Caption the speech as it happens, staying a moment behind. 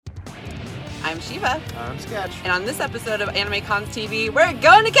I'm Shiva. I'm Sketch. And on this episode of Anime Cons TV, we're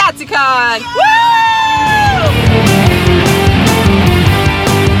going to Katsucon! Woo!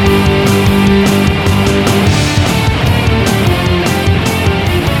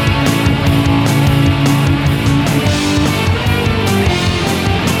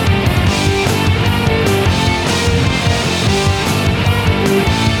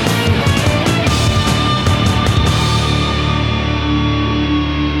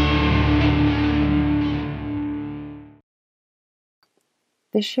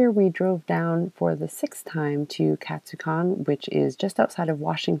 This year we drove down for the 6th time to Katsucon, which is just outside of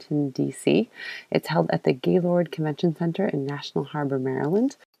Washington, D.C. It's held at the Gaylord Convention Center in National Harbor,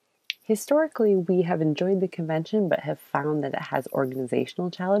 Maryland. Historically, we have enjoyed the convention but have found that it has organizational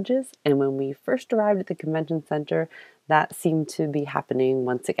challenges, and when we first arrived at the convention center, that seemed to be happening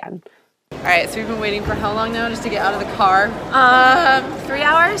once again. Alright, so we've been waiting for how long now just to get out of the car? 3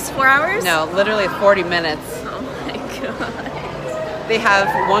 hours? 4 hours? No, literally 40 minutes. Oh my god. They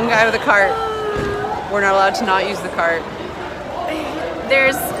have one guy with a cart. We're not allowed to not use the cart. There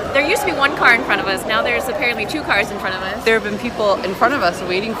used to be one car in front of us. Now there's apparently 2 cars in front of us. There have been people in front of us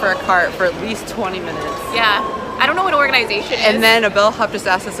waiting for a cart for at least 20 minutes. Yeah. I don't know what organization is. And then a bellhop just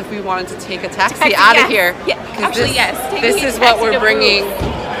asked us if we wanted to take a taxi out of here. Yeah, actually, yes. This is what we're bringing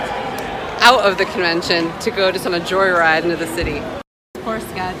out of the convention to go just on a joyride into the city. Poor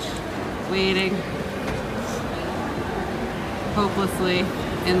Sketch, waiting hopelessly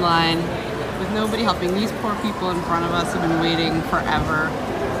in line with nobody helping. These poor people in front of us have been waiting forever.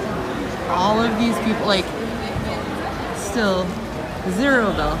 All of these people, like, still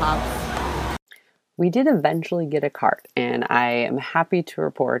 0 bellhops. We did eventually get a cart, and I am happy to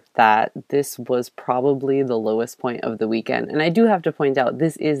report that this was probably the lowest point of the weekend. And I do have to point out,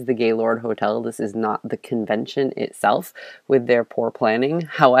 this is the Gaylord Hotel. This is not the convention itself with their poor planning.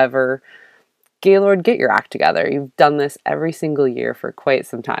 However, Gaylord, get your act together. You've done this every single year for quite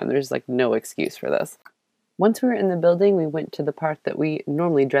some time. There's like no excuse for this. Once we were in the building, we went to the part that we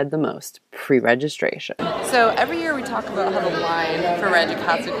normally dread the most, pre-registration. So every year we talk about how the line for Reg at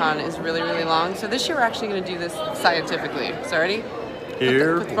Katsucon is really, really long. So this year we're actually going to do this scientifically. So ready?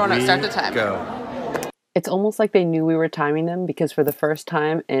 Here we start the timer. go. It's almost like they knew we were timing them because for the first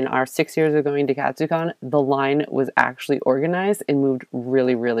time in our 6 years of going to Katsucon, the line was actually organized and moved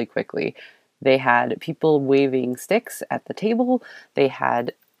really, really quickly. They had people waving sticks at the table. They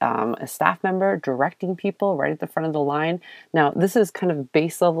had a staff member directing people right at the front of the line. Now, this is kind of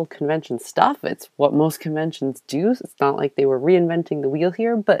base level convention stuff. It's what most conventions do. It's not like they were reinventing the wheel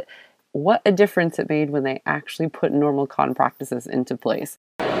here, but what a difference it made when they actually put normal con practices into place.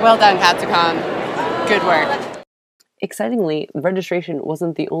 Well done, Katsucon. Good work. Excitingly, registration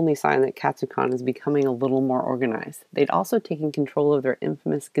wasn't the only sign that Katsucon is becoming a little more organized. They'd also taken control of their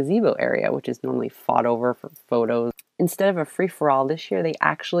infamous gazebo area, which is normally fought over for photos. Instead of a free-for-all this year, they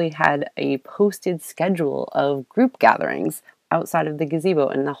actually had a posted schedule of group gatherings outside of the gazebo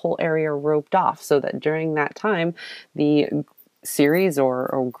and the whole area roped off so that during that time, the series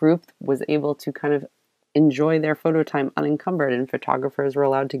or group was able to kind of enjoy their photo time unencumbered, and photographers were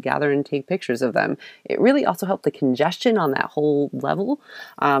allowed to gather and take pictures of them. It really also helped the congestion on that whole level,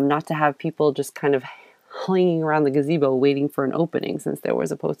 not to have people just kind of hanging around the gazebo waiting for an opening since there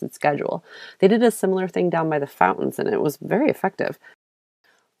was a posted schedule. They did a similar thing down by the fountains, and it was very effective.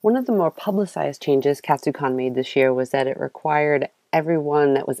 One of the more publicized changes Katsucon made this year was that it required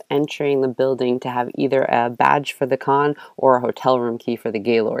everyone that was entering the building to have either a badge for the con or a hotel room key for the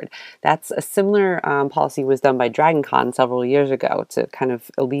Gaylord. That's a similar policy was done by Dragon Con several years ago to kind of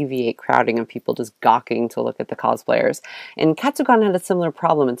alleviate crowding of people just gawking to look at the cosplayers. And Katsucon had a similar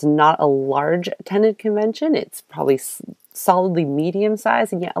problem. It's not a large attended convention. It's probably solidly medium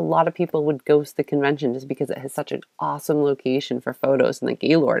size, and yet a lot of people would go to the convention just because it has such an awesome location for photos in the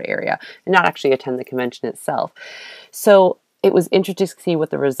Gaylord area and not actually attend the convention itself. So it was interesting to see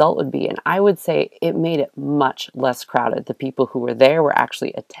what the result would be, and I would say it made it much less crowded. The people who were there were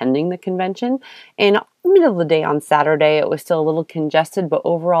actually attending the convention, and middle of the day on Saturday it was still a little congested, but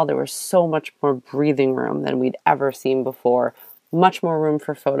overall there was so much more breathing room than we'd ever seen before. Much more room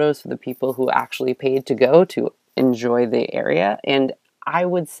for photos for the people who actually paid to go to enjoy the area, and I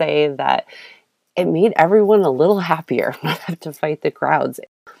would say that it made everyone a little happier not have to fight the crowds.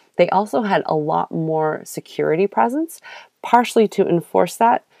 They also had a lot more security presence, partially to enforce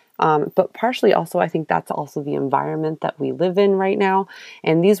that, but partially also I think that's also the environment that we live in right now.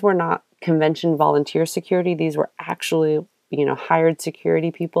 And these were not convention volunteer security. These were actually hired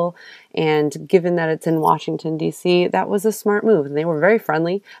security people. And given that it's in Washington, D.C., that was a smart move. And they were very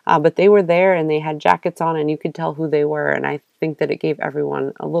friendly, but they were there and they had jackets on and you could tell who they were. And I think that it gave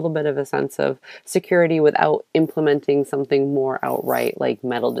everyone a little bit of a sense of security without implementing something more outright like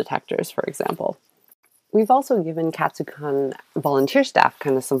metal detectors, for example. We've also given Katsucon volunteer staff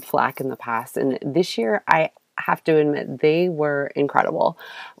kind of some flack in the past, and this year I have to admit they were incredible.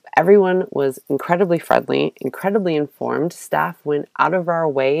 Everyone was incredibly friendly, incredibly informed. Staff went out of our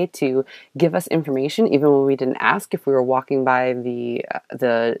way to give us information, even when we didn't ask. If we were walking by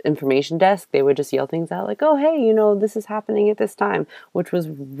the information desk, they would just yell things out like, "Oh, hey, this is happening at this time," which was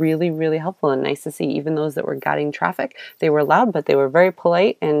really, really helpful and nice to see. Even those that were guiding traffic, they were loud, but they were very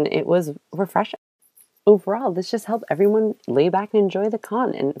polite, and it was refreshing. Overall, this just helped everyone lay back and enjoy the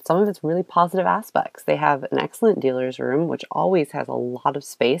con, and some of its really positive aspects. They have an excellent dealer's room, which always has a lot of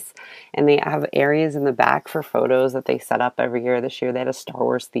space, and they have areas in the back for photos that they set up every year. This year they had a Star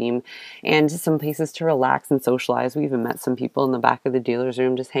Wars theme, and just some places to relax and socialize. We even met some people in the back of the dealer's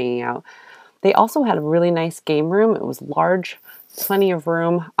room just hanging out. They also had a really nice game room. It was large, plenty of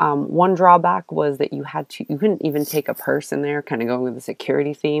room. One drawback was that you couldn't even take a purse in there, kind of going with the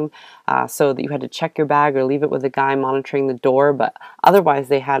security theme, so that you had to check your bag or leave it with a guy monitoring the door, but otherwise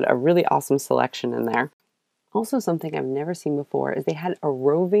they had a really awesome selection in there. Also, something I've never seen before is they had a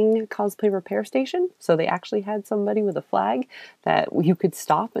roving cosplay repair station. So they actually had somebody with a flag that you could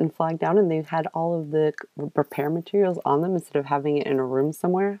stop and flag down, and they had all of the repair materials on them instead of having it in a room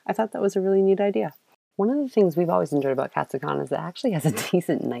somewhere. I thought that was a really neat idea. One of the things we've always enjoyed about Katsucon is that it actually has a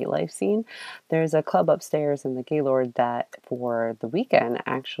decent nightlife scene. There's a club upstairs in the Gaylord that for the weekend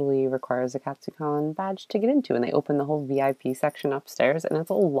actually requires a Katsucon badge to get into, and they open the whole VIP section upstairs, and it's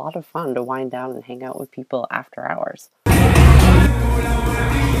a lot of fun to wind down and hang out with people after hours.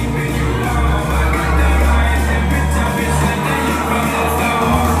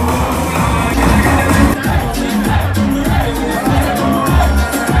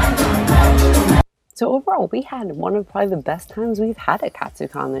 So overall, we had one of probably the best times we've had at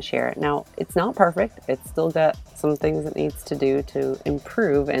Katsucon this year. Now, it's not perfect. It's still got some things it needs to do to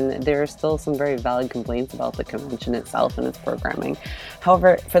improve, and there are still some very valid complaints about the convention itself and its programming.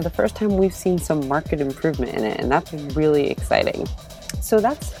 However, for the first time, we've seen some marked improvement in it, and that's really exciting. So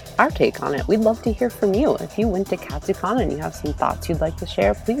that's our take on it. We'd love to hear from you. If you went to Katsucon and you have some thoughts you'd like to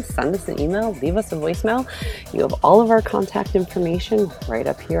share, please send us an email, leave us a voicemail. You have all of our contact information right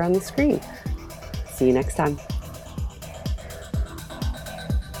up here on the screen. See you next time.